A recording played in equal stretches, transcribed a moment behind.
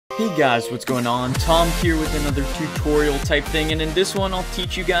Hey guys, what's going on? Tom here with another tutorial type thing, and in this one I'll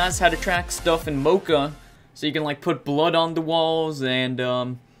teach you guys how to track stuff in Mocha so you can like put blood on the walls, and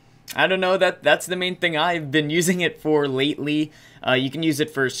I don't know, that's the main thing I've been using it for lately. You can use it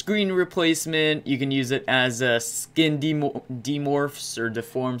for screen replacement, you can use it as skin demorphs or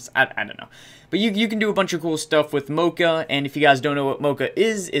deforms, I don't know. But you can do a bunch of cool stuff with Mocha, and if you guys don't know what Mocha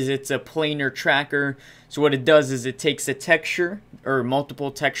is it's a planar tracker. So what it does is it takes a texture, or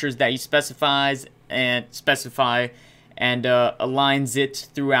multiple textures that you specify, and aligns it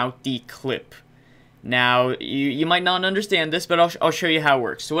throughout the clip. Now, you might not understand this, but I'll show you how it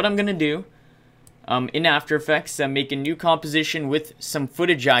works. So what I'm going to do, in After Effects, make a new composition with some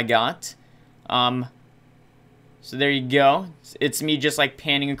footage I got. So there you go. It's me just like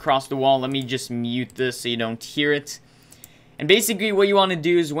panning across the wall. Let me just mute this so you don't hear it. And basically what you want to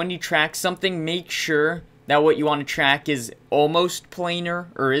do is when you track something, make sure that what you want to track is almost planar,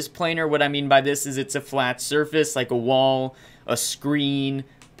 or is planar. What I mean by this is it's a flat surface, like a wall, a screen,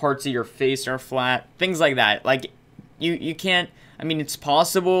 parts of your face are flat, things like that. Like, you can't, I mean, it's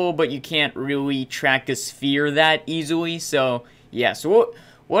possible, but you can't really track a sphere that easily. So, yeah, so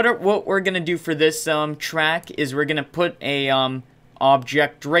what we're going to do for this track is we're going to put a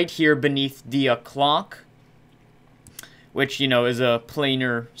object right here beneath the clock, which, you know, is a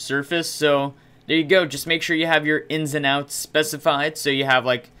planar surface. So there you go. Just make sure you have your ins and outs specified so you have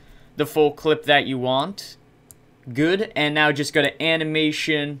like the full clip that you want. Good. And now just go to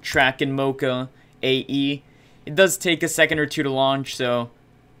animation, track in Mocha, AE. It does take a second or two to launch, so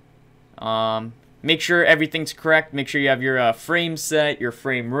make sure everything's correct. Make sure you have your frame set, your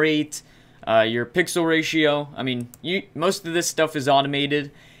frame rate, your pixel ratio. I mean, most of this stuff is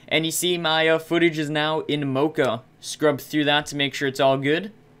automated. And you see my footage is now in Mocha. Scrub through that to make sure it's all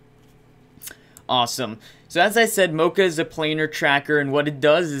good. Awesome. So as I said, Mocha is a planar tracker, and what it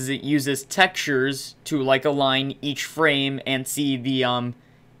does is it uses textures to like align each frame and see the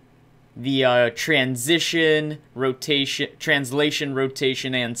translation,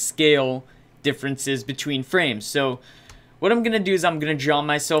 rotation, and scale differences between frames. So what I'm gonna do is I'm gonna draw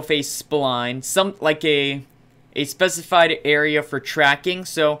myself a spline, like a specified area for tracking.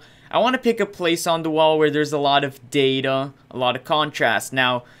 So I want to pick a place on the wall where there's a lot of data, a lot of contrast.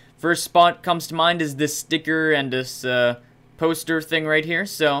 Now, first spot comes to mind is this sticker and this poster thing right here.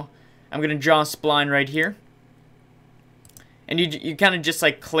 So I'm gonna draw a spline right here. And you kind of just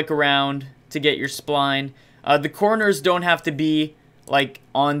like click around to get your spline. The corners don't have to be like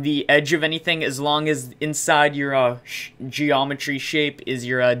on the edge of anything, as long as inside your geometry shape is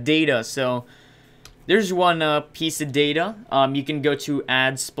your data. So there's one piece of data. You can go to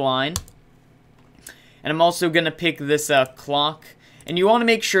add spline. And I'm also going to pick this clock. And you want to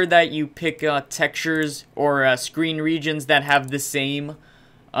make sure that you pick textures or screen regions that have the same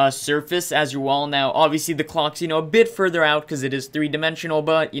surface as your wall. Now, obviously the clock's, you know, a bit further out because it is three-dimensional,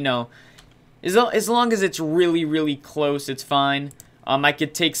 but, you know, as long as it's really, really close, it's fine. I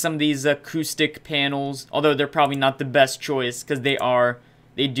could take some of these acoustic panels, although they're probably not the best choice because they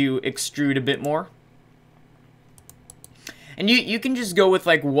do extrude a bit more. And you can just go with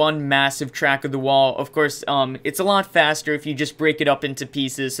like one massive track of the wall. Of course, it's a lot faster if you just break it up into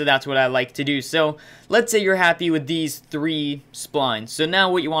pieces, so that's what I like to do. So let's say you're happy with these 3 splines. So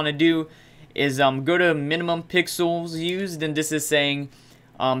now what you want to do is go to minimum pixels used, and this is saying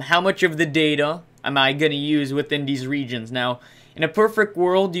how much of the data am I going to use within these regions. Now, in a perfect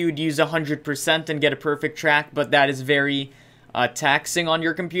world, you would use 100% and get a perfect track, but that is very taxing on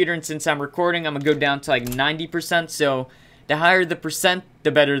your computer, and since I'm recording, I'm going to go down to like 90%, so the higher the percent,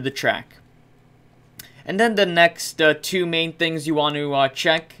 the better the track. And then the next 2 main things you want to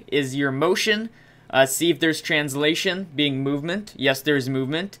check is your motion. See if there's translation, being movement. Yes, there's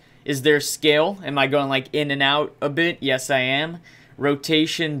movement. Is there scale? Am I going like in and out a bit? Yes, I am.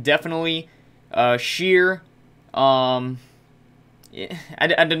 Rotation, definitely. Shear. I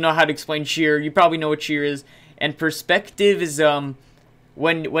don't know how to explain shear. You probably know what shear is. And perspective is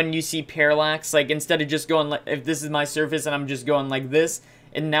when you see parallax, like instead of just going like, if this is my surface and I'm just going like this,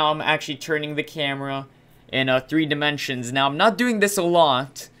 and now I'm actually turning the camera in 3 dimensions. Now I'm not doing this a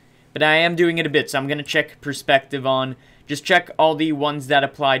lot, but I am doing it a bit, so I'm gonna check perspective on, just check all the ones that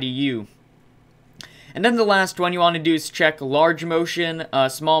apply to you. And then the last one you want to do is check large motion,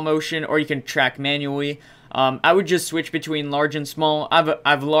 small motion, or you can track manually. I would just switch between large and small. I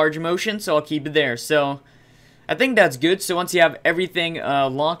have large motion, so I'll keep it there. So I think that's good. So once you have everything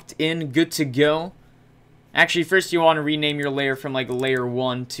locked in, good to go. Actually, first you want to rename your layer from like layer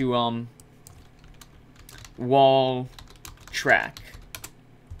 1 to wall track.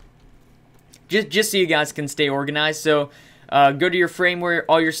 Just so you guys can stay organized. So go to your frame where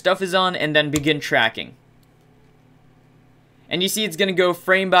all your stuff is on, and then begin tracking. And you see it's going to go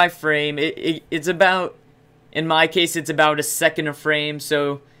frame by frame. It's about, in my case, it's about a second a frame,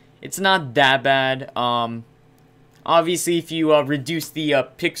 so it's not that bad. Obviously, if you reduce the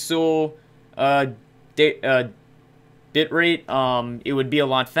pixel bit rate, it would be a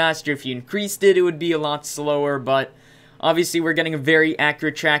lot faster. If you increased it, it would be a lot slower, but obviously we're getting a very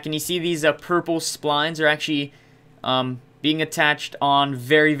accurate track. And you see these purple splines are actually being attached on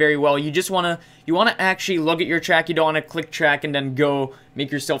very, very well. You want to actually look at your track. You don't want to click track and then go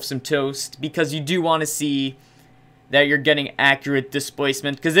make yourself some toast, because you do want to see that you're getting accurate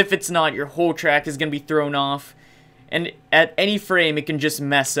displacement, because if it's not, your whole track is going to be thrown off, and at any frame it can just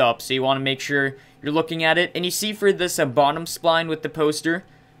mess up. So you want to make sure you're looking at it. And you see for this bottom spline with the poster,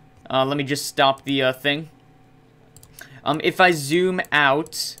 let me just stop the thing. If I zoom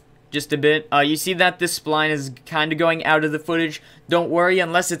out just a bit, you see that this spline is kind of going out of the footage. Don't worry,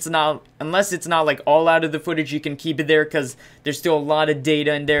 unless it's not like all out of the footage, you can keep it there, because there's still a lot of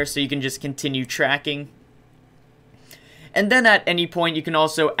data in there, so you can just continue tracking. And then at any point you can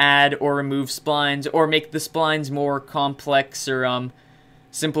also add or remove splines, or make the splines more complex, or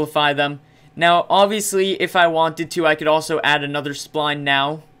simplify them. Now obviously if I wanted to, I could also add another spline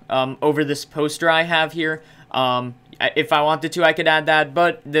now over this poster I have here. If I wanted to, I could add that,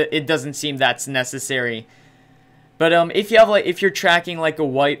 but it doesn't seem that's necessary. But if you're tracking like a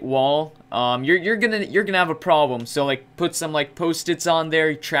white wall, you're gonna have a problem. So like put some like post-its on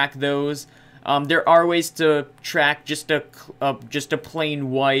there, track those. There are ways to track just a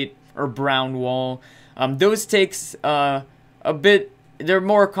plain white or brown wall. Those takes a bit. They're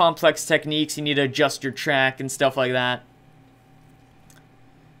more complex techniques. You need to adjust your track and stuff like that.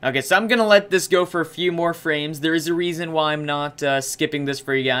 Okay, so I'm gonna let this go for a few more frames. There is a reason why I'm not skipping this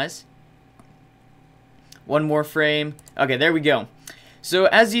for you guys. One more frame. Okay, there we go. So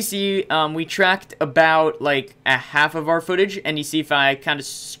as you see, we tracked about like a half of our footage, and you see if I kind of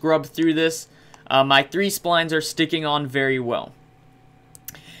scrub through this, my 3 splines are sticking on very well.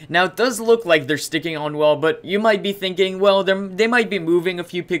 Now it does look like they're sticking on well, but you might be thinking, well, they might be moving a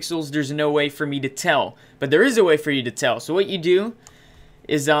few pixels. There's no way for me to tell, but there is a way for you to tell. So what you do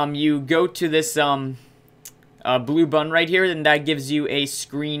is you go to this blue button right here, and that gives you a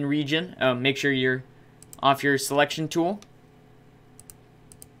screen region. Make sure you're off your selection tool.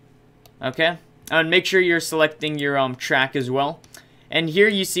 Okay, and make sure you're selecting your track as well. And here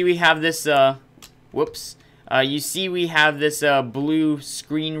you see we have this you see we have this blue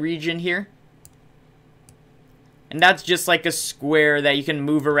screen region here, and that's just like a square that you can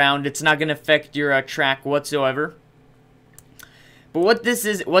move around. It's not going to affect your track whatsoever. But what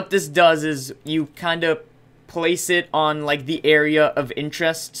this does is you kind of place it on like the area of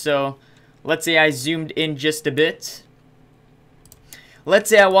interest. So let's say I zoomed in just a bit. Let's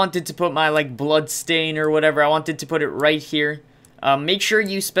say I wanted to put my like blood stain or whatever. I wanted to put it right here. Make sure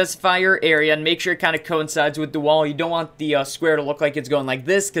you specify your area and make sure it kind of coincides with the wall. You don't want the square to look like it's going like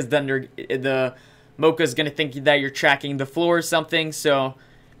this, because then the Mocha is going to think that you're tracking the floor or something. So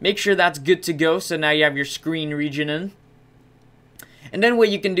make sure that's good to go. So now you have your screen region in. And then what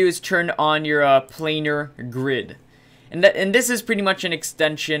you can do is turn on your planar grid. And this is pretty much an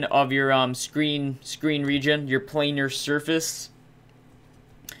extension of your screen region, your planar surface.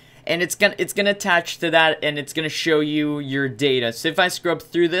 And it's gonna attach to that, and it's gonna show you your data. So if I scrub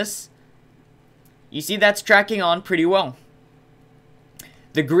through this, you see that's tracking on pretty well.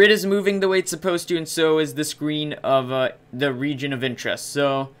 The grid is moving the way it's supposed to, and so is the screen of the region of interest.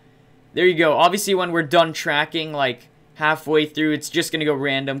 So there you go. Obviously when we're done tracking, like halfway through, it's just gonna go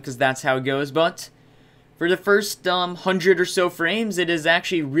random, because that's how it goes. But for the first 100 or so frames, it is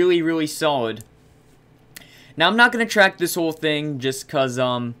actually really, really solid. Now I'm not gonna track this whole thing just because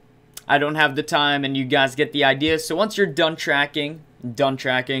I don't have the time, and you guys get the idea. So once you're done tracking,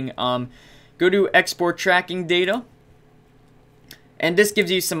 go to export tracking data, and this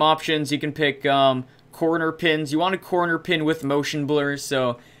gives you some options. You can pick corner pins. You want a corner pin with motion blur,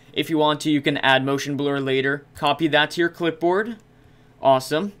 so if you want to, you can add motion blur later. Copy that to your clipboard.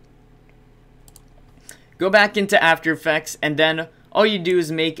 Awesome. Go back into After Effects, and then all you do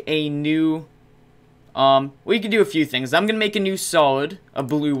is make a new, well, you can do a few things. I'm going to make a new solid, a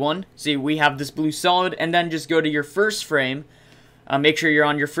blue one. See, we have this blue solid, and then just go to your first frame. Make sure you're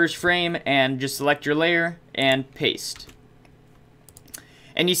on your first frame, and just select your layer, and paste.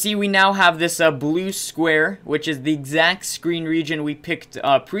 And you see we now have this blue square, which is the exact screen region we picked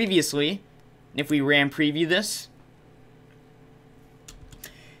previously. If we RAM preview this,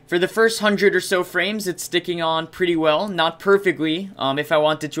 For the first 100 or so frames, it's sticking on pretty well. Not perfectly. If I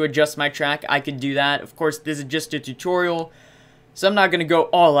wanted to adjust my track, I could do that. Of course, this is just a tutorial, so I'm not going to go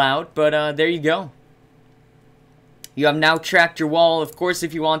all out, but there you go. You have now tracked your wall. Of course,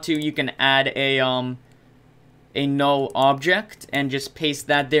 if you want to, you can add a null object and just paste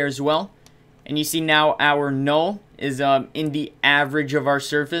that there as well. And you see now our null is in the average of our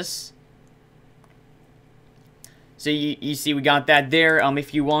surface. So you see we got that there.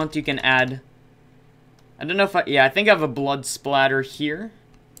 If you want, you can add, I don't know if I think I have a blood splatter here.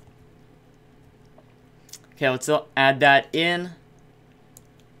 Okay, let's add that in.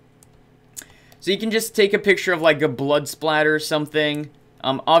 So you can just take a picture of like a blood splatter or something.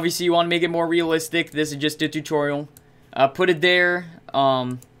 Obviously you want to make it more realistic. This is just a tutorial. Put it there.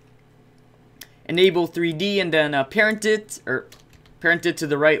 Enable 3D and then parent it to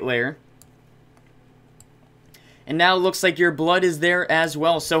the right layer. And now it looks like your blood is there as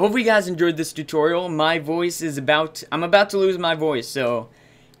well. So hopefully you guys enjoyed this tutorial. My voice is I'm about to lose my voice. So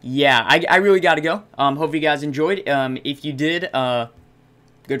yeah, I really gotta go. Hope you guys enjoyed. If you did,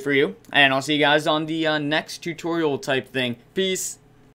 good for you. And I'll see you guys on the next tutorial type thing. Peace.